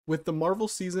With the Marvel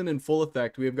season in full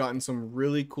effect, we have gotten some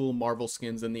really cool Marvel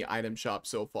skins in the item shop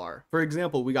so far. For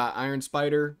example, we got Iron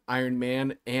Spider, Iron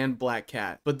Man, and Black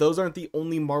Cat. But those aren't the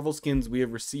only Marvel skins we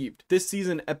have received. This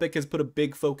season, Epic has put a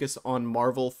big focus on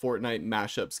Marvel Fortnite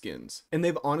mashup skins, and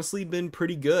they've honestly been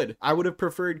pretty good. I would have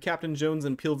preferred Captain Jones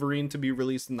and Pilverine to be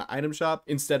released in the item shop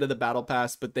instead of the Battle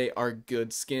Pass, but they are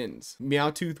good skins.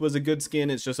 Meowtooth was a good skin,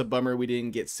 it's just a bummer we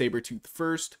didn't get Sabretooth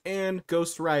first, and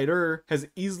Ghost Rider has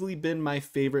easily been my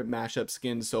favorite mashup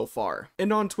skins so far.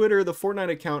 And on Twitter, the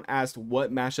Fortnite account asked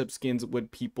what mashup skins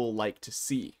would people like to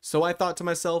see. So I thought to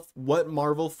myself, what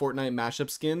Marvel Fortnite mashup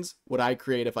skins would I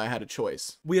create if I had a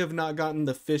choice? We have not gotten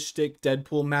the Fish Stick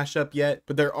Deadpool mashup yet,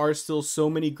 but there are still so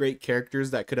many great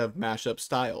characters that could have mashup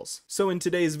styles. So in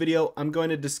today's video, I'm going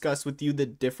to discuss with you the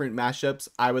different mashups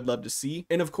I would love to see.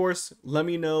 And of course, let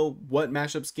me know what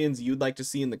mashup skins you'd like to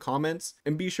see in the comments,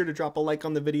 and be sure to drop a like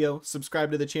on the video,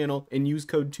 subscribe to the channel, and use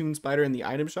code TuneSpider in the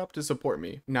item shop to support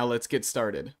me. Now let's get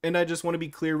started. And I just want to be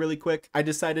clear really quick, I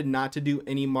decided not to do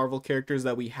any Marvel characters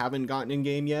that we haven't gotten in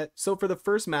game yet. So for the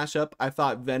first mashup, I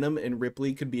thought Venom and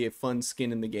Ripley could be a fun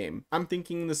skin in the game. I'm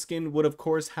thinking the skin would of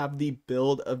course have the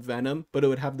build of Venom, but it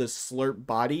would have the slurp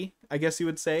body, I guess you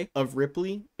would say, of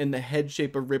Ripley, and the head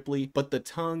shape of Ripley, but the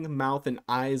tongue, mouth, and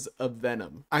eyes of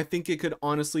Venom. I think it could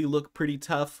honestly look pretty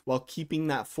tough while keeping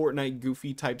that Fortnite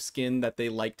goofy type skin that they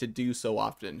like to do so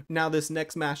often. Now this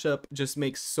next mashup just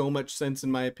makes so much sense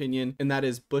in my opinion, and that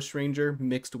is Bushranger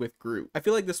mixed with Groot. I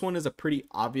feel like this one is a pretty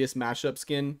obvious mashup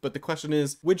skin, but the question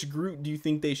is, which Groot do you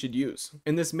think they should use?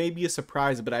 And this may be a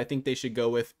surprise, but I think they should go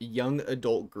with young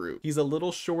adult Groot. He's a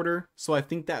little shorter, so I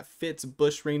think that fits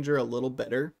Bushranger a little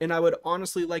better, and I would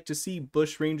honestly like to see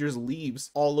Bushranger's leaves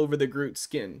all over the Groot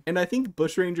skin. And I think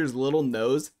Bushranger's little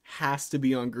nose has to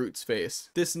be on Groot's face.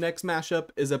 This next mashup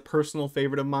is a personal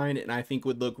favorite of mine, and I think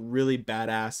would look really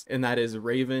badass, and that is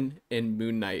Raven and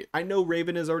Moon Knight. I know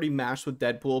Raven is already mashed with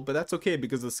Deadpool, but that's okay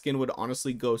because the skin would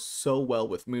honestly go so well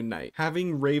with Moon Knight.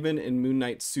 Having Raven and Moon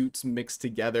Knight suits mixed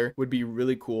together would be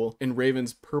really cool, and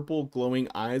Raven's purple glowing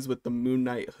eyes with the Moon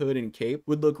Knight hood and cape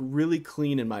would look really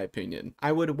clean in my opinion.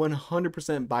 I would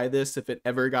 100% buy this if it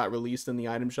ever got released in the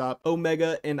item shop.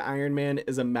 Omega and Iron Man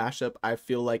is a mashup I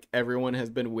feel like everyone has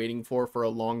been waiting for a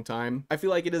long time. I feel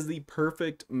like it is the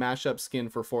perfect mashup skin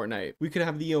for Fortnite. We could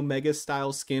have the Omega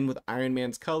style skin with Iron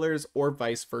Man's colors, or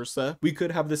vice versa. We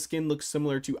could have the skin look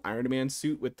similar to Iron Man's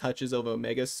suit with touches of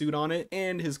Omega's suit on it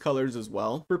and his colors as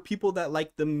well. For people that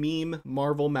like the meme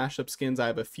Marvel mashup skins, I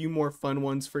have a few more fun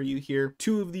ones for you here.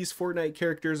 Two of these Fortnite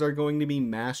characters are going to be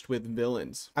mashed with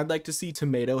villains. I'd like to see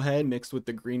Tomato Head mixed with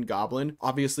the Green Goblin.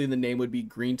 Obviously the name would be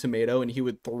Green Tomato and he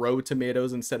would throw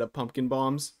tomatoes instead of pumpkin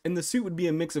bombs. And the suit would be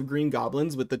a mix of Green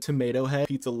Goblins with the Tomato Head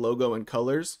pizza logo and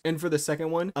colors. And for the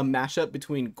second one, a mashup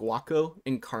between Guaco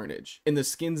and Carnage. And the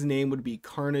skin's name would be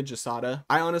Carnage Asada.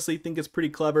 I honestly think it's pretty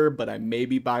clever, but I may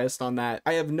be biased on that.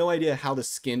 I have no idea how the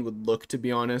skin would look, to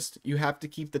be honest. You have to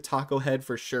keep the taco head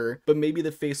for sure, but maybe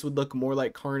the face would look more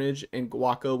like Carnage and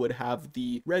Guaco would have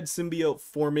the red symbiote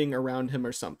forming around him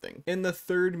or something. And the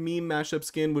third meme mashup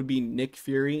skin would be Nick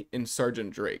Fury and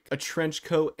Sergeant Drake. A trench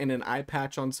coat and an eye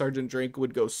patch on Sergeant Drake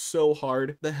would go so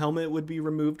hard. The helmet would be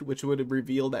removed, which would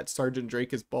reveal that Sergeant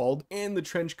Drake is bald, and the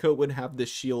trench coat would have the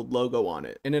shield logo on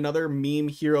it. And another meme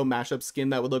hero mashup skin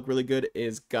that would look really good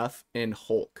is Guff and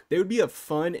Hulk. They would be a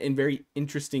fun and very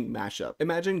interesting mashup.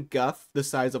 Imagine Guff the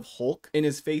size of Hulk and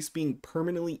his face being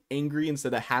permanently angry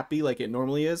instead of happy like it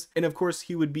normally is, and of course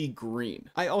he would be green.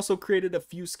 I also created a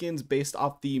few skins based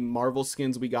off the Marvel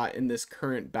skins we got in this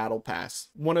current battle pass.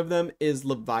 One of them is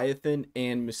Leviathan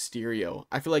and Mysterio.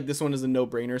 I feel like this one is a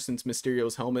no-brainer since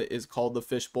Mysterio's helmet is called the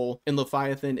fishbowl and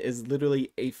Leviathan is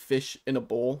literally a fish in a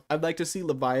bowl. I'd like to see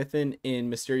Leviathan in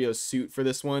Mysterio's suit for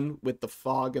this one with the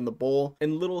fog and the bowl,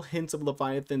 and little hints of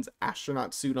Leviathan's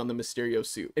astronaut suit on the Mysterio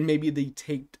suit, and maybe the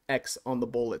taped X on the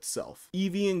bowl itself.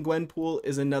 Eevee and Gwenpool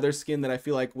is another skin that I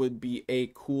feel like would be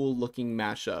a cool looking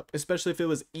mashup, especially if it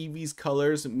was Eevee's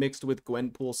colors mixed with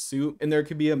Gwenpool's suit, and there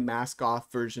could be a mask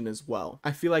off version as well.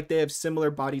 I feel like they have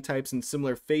similar body types and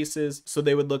similar faces, so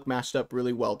they would look mashed up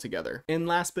really well together. And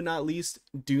last but not least,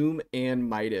 Doom and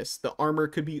Midas. The armor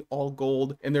could be all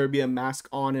gold, and there would be a mask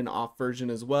on and off version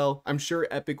as well. I'm sure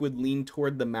Epic would lean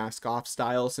toward the mask off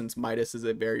style since Midas is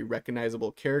a very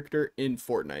recognizable character in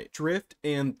Fortnite. Drift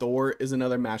and Thor is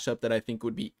another mashup that I think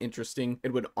would be interesting.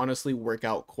 It would honestly work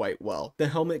out quite well. The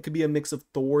helmet could be a mix of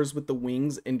Thor's with the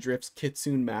wings and Drift's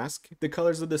kitsune mask. The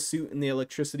colors of the suit and the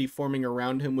electricity forming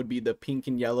around him would be the pink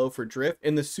and yellow for drift,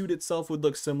 and the suit itself would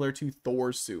look similar to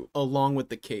Thor's suit along with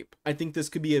the cape. I think this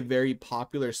could be a very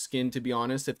popular skin, to be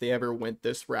honest, if they ever went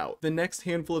this route. The next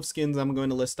handful of skins I'm going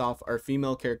to list off are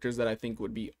female characters that I think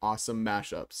would be awesome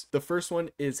mashups. The first one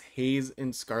is Haze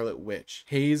in Scarlet Witch.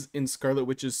 Haze in Scarlet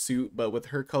Witch's suit, but with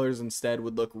her colors instead,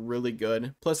 would look really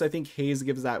good. Plus I think Haze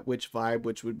gives that witch vibe,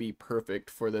 which would be perfect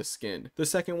for this skin. The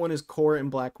second one is Cora in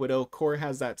Black Widow. Cora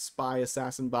has that spy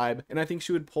assassin vibe, and I think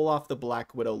she would pull off the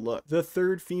Black Widow look. The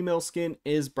third female skin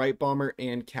is Bright Bomber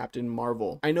and Captain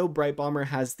Marvel. I know Bright Bomber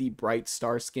has the Bright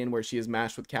Star skin where she is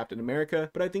matched with Captain America,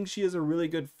 but I think she is a really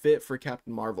good fit for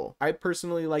Captain Marvel. I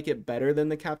personally like it better than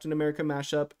the Captain America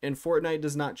mashup, and Fortnite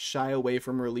does not shy away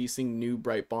from releasing new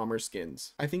Bright Bomber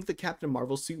skins. I think the Captain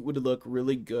Marvel suit would look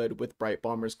really good with Bright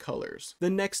Bomber's colors. The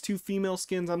next two female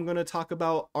skins I'm going to talk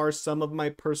about are some of my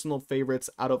personal favorites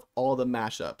out of all the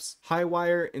mashups.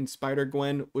 Highwire and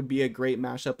Spider-Gwen would be a great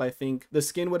mashup, I think. The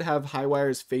skin would have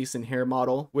Highwire's face and hair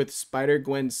model with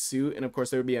Spider-Gwen's suit, and of course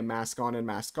there would be a mask on and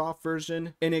mask off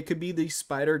version, and it could be the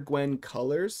Spider-Gwen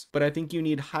colors, but I think you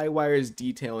need Highwire's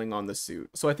detailing on the suit.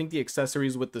 So I think the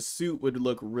accessories with the suit would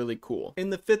look really cool.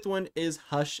 And the fifth one is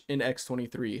Hush in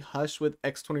X-23. Hush with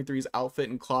X-23's outfit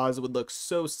and claws would look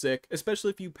so sick, especially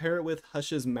if you pair it with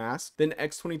Hush's mask, then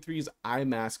X-23's eye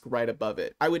mask right above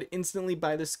it. I would instantly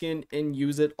buy the skin and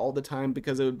use it all the time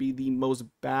because it would be the most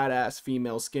badass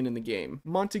female skin in the game.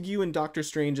 Montague and Doctor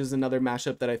Strange is another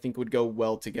mashup that I think would go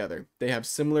well together. They have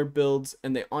similar builds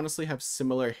and they honestly have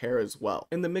similar hair as well.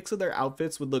 And the mix of their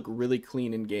outfits would look really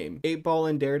clean in game. 8-Ball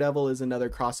and Daredevil is another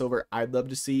crossover I'd love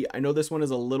to see. I know this one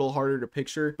is a little harder to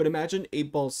picture, but imagine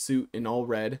 8-Ball's suit in all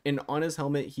red, and on his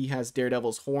helmet he has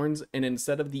Daredevil's horns, and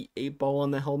instead of the 8-Ball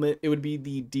on the helmet, it would be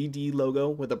the DD logo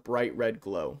with a bright red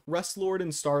glow. Rust Lord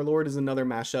and Star-Lord is another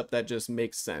mashup that just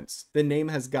makes sense. The name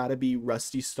has gotta be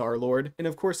Rusty Star-Lord, and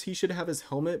of course he should have his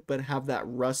helmet but have that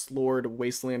Rust Lord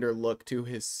Wastelander look to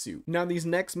his suit. Now these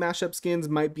next mashup skins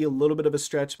might be a little bit of a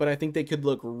stretch, but I think they could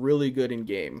look really good in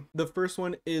game. The first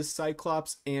one is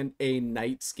Cyclops and a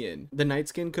Knight skin. The Knight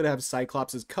skin could have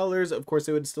Cyclops' colors. Of course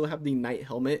it would still have the Knight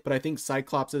helmet, but I think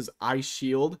Cyclops' eye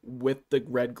shield with the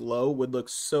red glow would look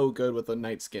so good with a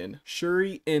Knight skin.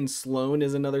 Shuri and Sloane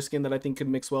is another skin that I think could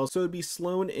mix well. So it would be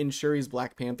Sloane in Shuri's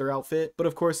Black Panther outfit, but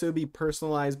of course it would be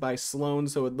personalized by Sloane,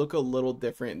 so it would look a little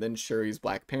different than Shuri's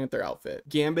Black Panther outfit.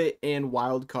 Gambit and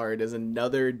Wildcard is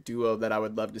another duo that I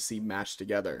would love to see matched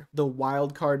together. The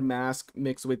Wildcard mask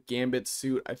mixed with Gambit's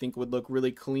suit I think would look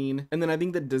really clean, and then I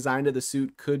think the design of the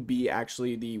suit could be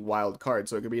actually the Wildcard,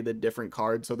 so it could be the different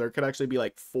card, so there could actually be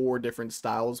like 4 different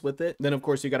styles with it. Then of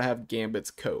course you gotta have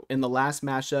Gambit's coat. And the last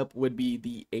mashup would be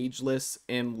the Ageless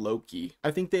and Loki.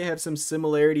 I think they have some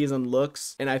similarities in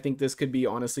looks, and I think this could be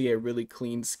honestly a really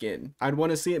clean skin. I'd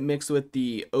want to see it mixed with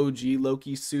the OG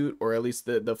Loki suit, or at least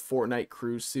the Fortnite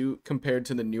crew suit compared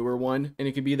to the newer one, and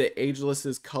it could be the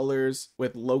Ageless's colors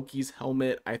with Loki's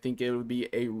helmet. I think it would be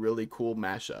a really cool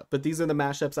mashup. But these are the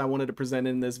mashups I wanted to present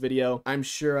in this video. I'm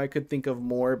sure I could think of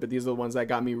more, but these are the ones that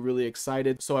got me really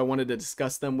excited, so I wanted to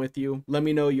discuss them with you. Let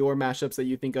me know your mashups that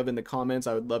you think of in the comments.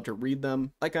 I would love to read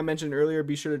them. Like I mentioned earlier,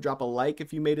 be sure to drop a like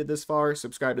if you made it this far,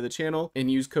 subscribe to the channel,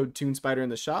 and use code TuneSpider in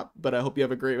the shop. But I hope you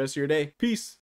have a great rest of your day. Peace!